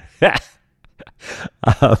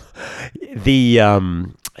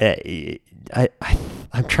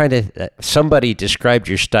 I'm trying to. Somebody described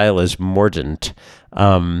your style as mordant.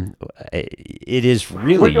 It is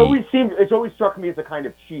really. It's always struck me as a kind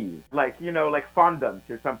of cheese, like, you know, like fondant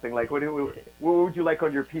or something. Like what would you like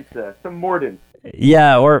on your pizza? Some mordant.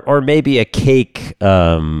 Yeah, or maybe a cake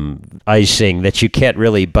icing that you can't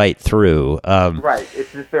really bite through. Right,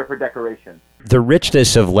 it's just there for decoration. The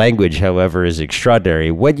richness of language, however, is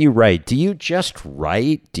extraordinary. When you write, do you just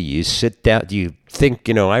write? Do you sit down? Do you think,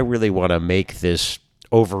 you know, I really want to make this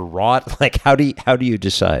overwrought? Like, how do you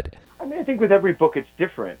decide? I mean, think with every book it's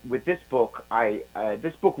different. With this book,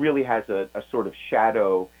 this book really has a sort of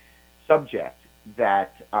shadow subject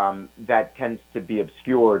that tends to be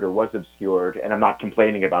obscured or was obscured. And I'm not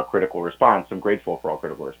complaining about critical response. I'm grateful for all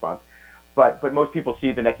critical response. But most people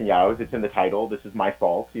see the Netanyahus. It's in the title. This is my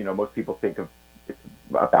fault. Most people think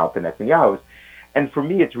about the Netanyahus. And for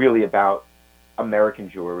me, it's really about American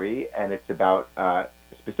Jewry, and it's about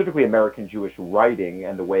specifically American Jewish writing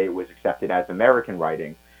and the way it was accepted as American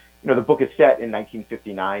writing. The book is set in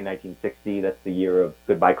 1959, 1960. That's the year of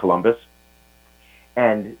Goodbye Columbus.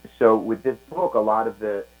 And so with this book, a lot of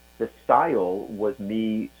the style was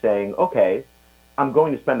me saying, okay, I'm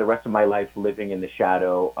going to spend the rest of my life living in the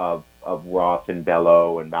shadow of Roth and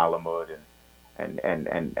Bellow and Malamud and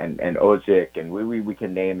Ozik, and we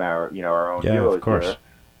can name our own heroes of course. Here.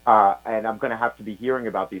 And I'm going to have to be hearing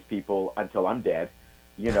about these people until I'm dead.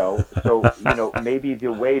 So maybe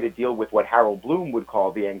the way to deal with what Harold Bloom would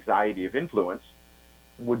call the anxiety of influence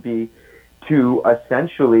would be to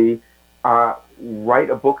essentially write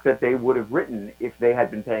a book that they would have written if they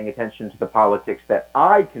had been paying attention to the politics that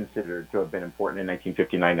I considered to have been important in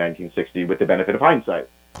 1959, 1960, with the benefit of hindsight.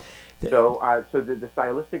 So the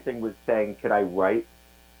stylistic thing was saying, could I write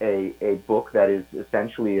a book that is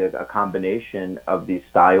essentially a combination of these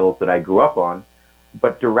styles that I grew up on,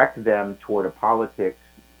 but direct them toward a politics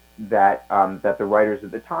that the writers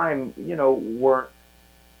at the time, weren't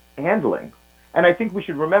handling. And I think we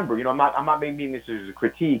should remember, I'm not making this as a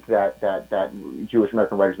critique that Jewish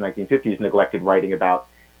American writers in the 1950s neglected writing about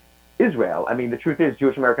Israel. I mean, the truth is,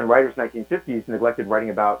 Jewish American writers in the 1950s neglected writing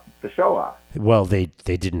about the Shoah. Well, they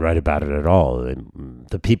didn't write about it at all.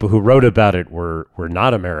 The people who wrote about it were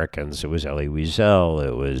not Americans. It was Elie Wiesel.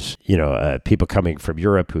 It was, people coming from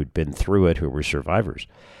Europe who'd been through it, who were survivors.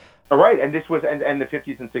 All right, and this was, and the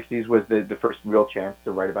 50s and 60s was the first real chance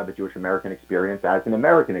to write about the Jewish American experience as an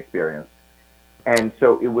American experience. And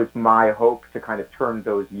so it was my hope to kind of turn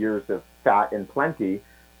those years of fat and plenty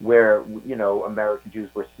where, American Jews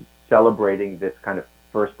were celebrating this kind of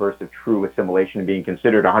first burst of true assimilation and being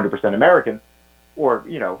considered 100% American, or,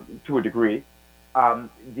 to a degree. What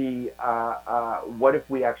if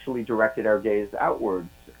we actually directed our gaze outwards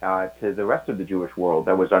to the rest of the Jewish world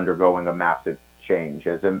that was undergoing a massive change,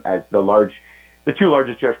 as the two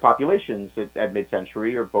largest Jewish populations at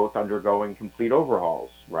mid-century are both undergoing complete overhauls,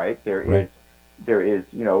 right? There is,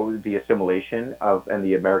 the assimilation and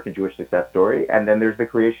the American Jewish success story, and then there's the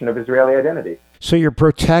creation of Israeli identity. So your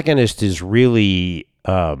protagonist is really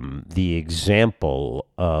the example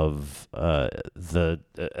of the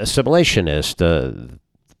assimilationist, the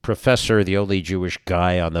professor, the only Jewish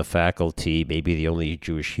guy on the faculty, maybe the only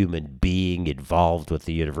Jewish human being involved with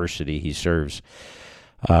the university he serves.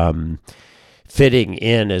 Fitting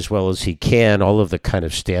in as well as he can all of the kind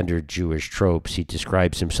of standard Jewish tropes. He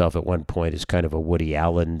describes himself at one point as kind of a Woody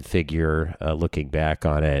Allen figure, looking back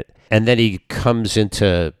on it. And then he comes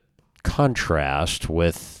into contrast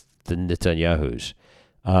with the Netanyahus.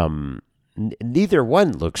 Neither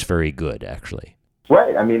one looks very good, actually.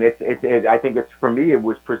 Right. I mean, I think for me, it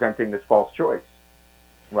was presenting this false choice,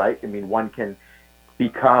 right? I mean, one can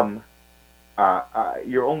become,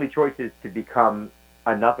 your only choice is to become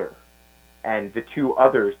another. And the two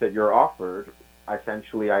others that you're offered,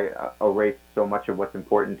 essentially, I erase so much of what's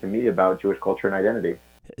important to me about Jewish culture and identity.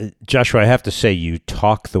 Joshua, I have to say, you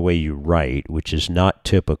talk the way you write, which is not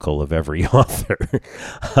typical of every author.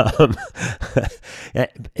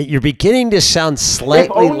 You're beginning to sound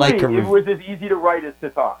slightly like a... It was as easy to write as to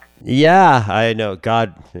talk. Yeah, I know.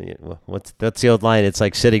 God, that's the old line. It's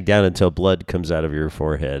like sitting down until blood comes out of your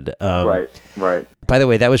forehead. Right. By the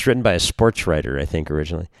way, that was written by a sports writer, I think,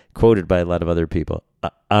 originally, quoted by a lot of other people.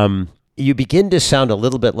 You begin to sound a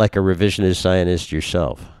little bit like a revisionist Zionist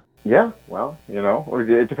yourself. Yeah, well,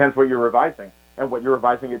 it depends what you're revising and what you're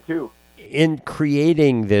revising it to. In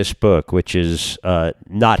creating this book, which is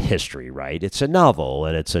not history, right? It's a novel,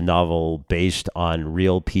 and it's a novel based on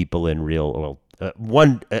real people in real,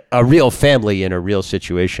 a real family in a real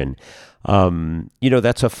situation.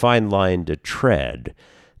 That's a fine line to tread,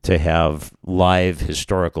 to have live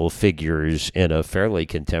historical figures in a fairly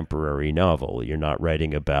contemporary novel. You're not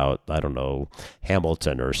writing about, I don't know,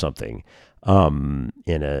 Hamilton or something. In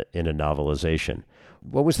a novelization.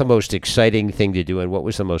 What was the most exciting thing to do, and what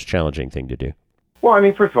was the most challenging thing to do? Well, I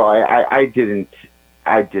mean, first of all, I didn't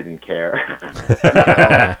care.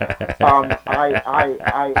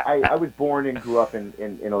 I was born and grew up in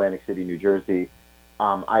Atlantic City, New Jersey.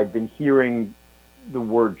 I'd been hearing the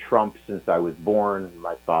word Trump since I was born.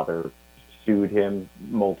 My father sued him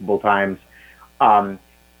multiple times.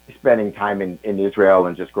 Spending time in Israel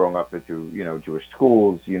and just growing up through, Jewish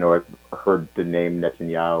schools, I've heard the name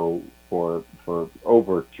Netanyahu for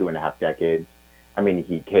over 2.5 decades. I mean,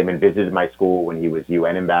 he came and visited my school when he was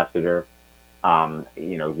UN ambassador.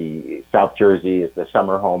 South Jersey is the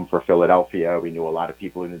summer home for Philadelphia. We knew a lot of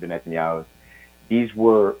people in the Netanyahus. These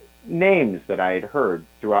were names that I had heard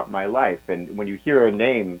throughout my life. And when you hear a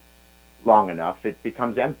name long enough, it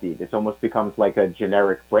becomes empty. It almost becomes like a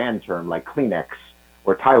generic brand term, like Kleenex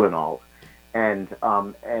or Tylenol. And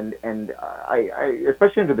I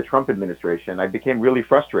especially under the Trump administration, I became really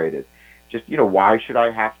frustrated. Just, why should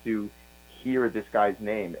I have to hear this guy's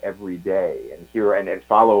name every day and hear and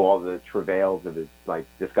follow all the travails of his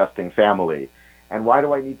disgusting family? And why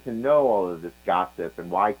do I need to know all of this gossip?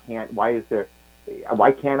 And why can't I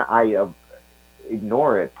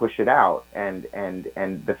ignore it, push it out? And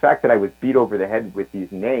the fact that I was beat over the head with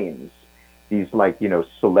these names, these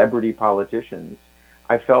celebrity politicians,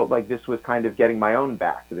 I felt like this was kind of getting my own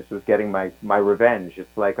back. This was getting my revenge.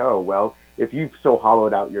 It's like, oh, well, if you've so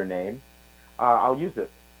hollowed out your name, I'll use it.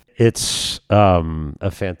 It's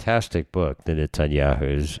a fantastic book, The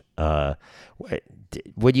Netanyahus.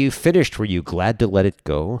 When you finished, were you glad to let it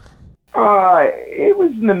go? It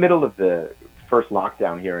was in the middle of the first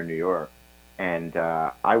lockdown here in New York, and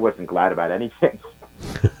I wasn't glad about anything.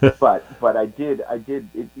 but I did.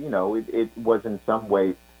 It was in some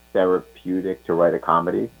way therapeutic to write a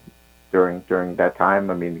comedy during that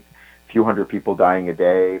time. I mean, a few hundred people dying a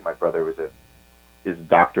day. My brother was is a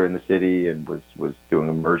doctor in the city and was doing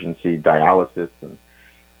emergency dialysis, and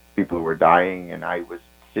people who were dying, and I was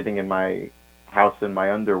sitting in my house in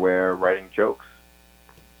my underwear writing jokes.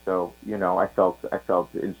 So, I felt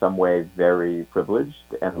in some way very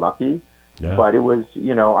privileged and lucky, but it was,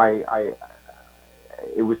 it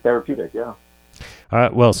was therapeutic. Yeah.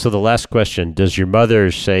 Well, so the last question, does your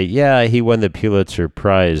mother say, yeah, he won the Pulitzer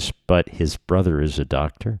Prize, but his brother is a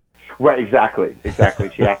doctor? Right, exactly.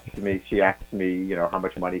 She asks me, how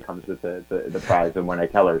much money comes with the prize, and when I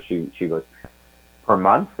tell her, she goes, per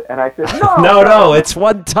month? And I said, no, it's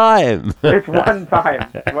one time. It's one time,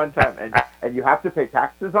 and you have to pay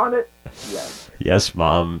taxes on it. Yes,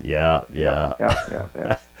 Mom. Yeah.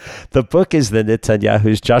 The book is The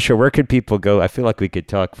Netanyahus. Joshua, where can people go? I feel like we could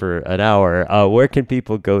talk for an hour. Where can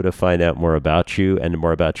people go to find out more about you and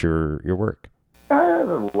more about your work? I have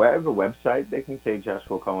a website. They can say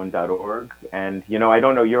joshuacohen.org. And I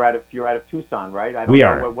don't know. You're out of Tucson, right? I don't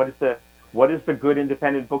know. What is the good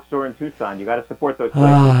independent bookstore in Tucson? You got to support those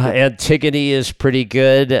places. Antigone is pretty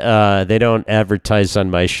good. They don't advertise on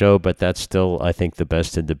my show, but that's still, I think, the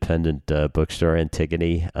best independent bookstore,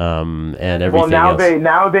 Antigone, and everything else.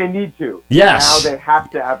 Now they need to. Yes. Now they have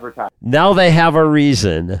to advertise. Now they have a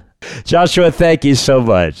reason. Joshua, thank you so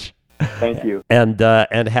much. Thank you. And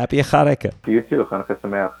happy Hanukkah. You too. Hanukkah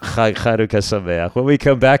Sameach. Hanukkah Sameach. When we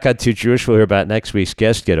come back on Too Jewish, we'll hear about next week's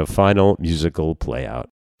guest, get a final musical play out.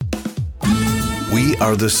 We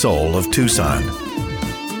are the soul of Tucson.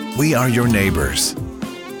 We are your neighbors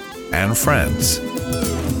and friends.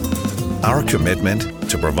 Our commitment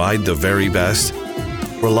to provide the very best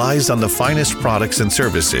relies on the finest products and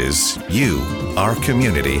services you, our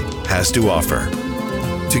community, has to offer.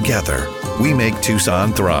 Together, we make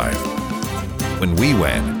Tucson thrive. When we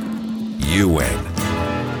win, you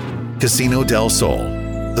win. Casino del Sol,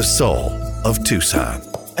 the soul of Tucson.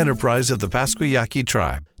 Enterprise of the Pasquayaqui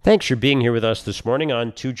tribe. Thanks for being here with us this morning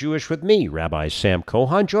on Too Jewish with me, Rabbi Sam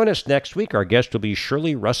Cohen. Join us next week. Our guest will be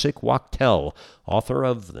Shirley Russick-Wachtel, author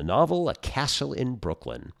of the novel A Castle in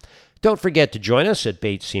Brooklyn. Don't forget to join us at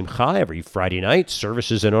Beit Simcha every Friday night.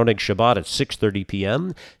 Services in Oneg Shabbat at 6:30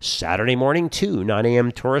 p.m. Saturday morning, too. 9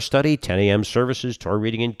 a.m. Torah study, 10 a.m. services, Torah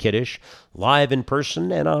reading and Kiddush, live in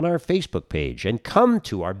person and on our Facebook page. And come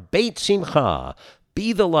to our Beit Simcha,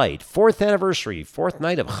 Be the Light, 4th anniversary, 4th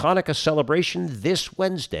night of Hanukkah celebration this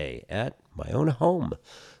Wednesday at my own home.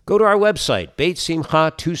 Go to our website,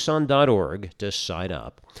 beitsimchatucson.org, to sign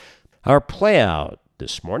up. Our playout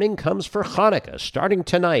this morning comes for Hanukkah, starting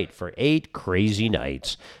tonight for 8 crazy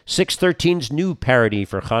nights. 613's new parody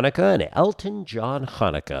for Hanukkah, and Elton John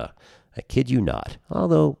Hanukkah. I kid you not,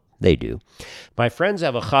 although they do. My friends,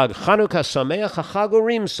 have a Chag Chanukah Sameach, a Chag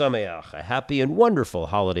Urim Sameach, a happy and wonderful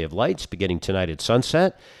holiday of lights beginning tonight at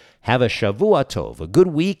sunset. Have a Shavua Tov, a good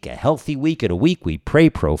week, a healthy week, and a week we pray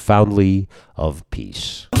profoundly of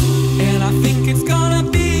peace. And I think it's gonna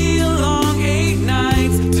be a long 8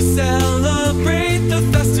 nights to celebrate the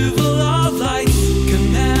festival of lights,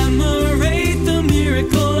 commemorate the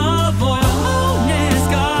miracle of oil.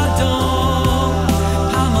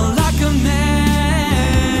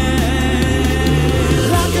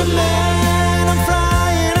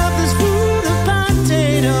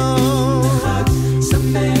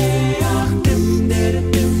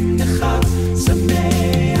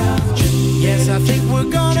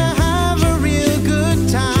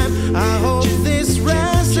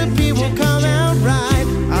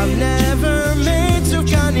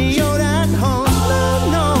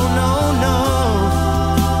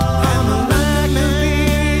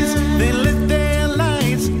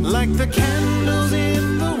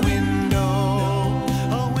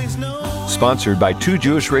 sponsored by Two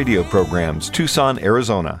Jewish Radio Programs, Tucson,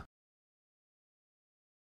 Arizona.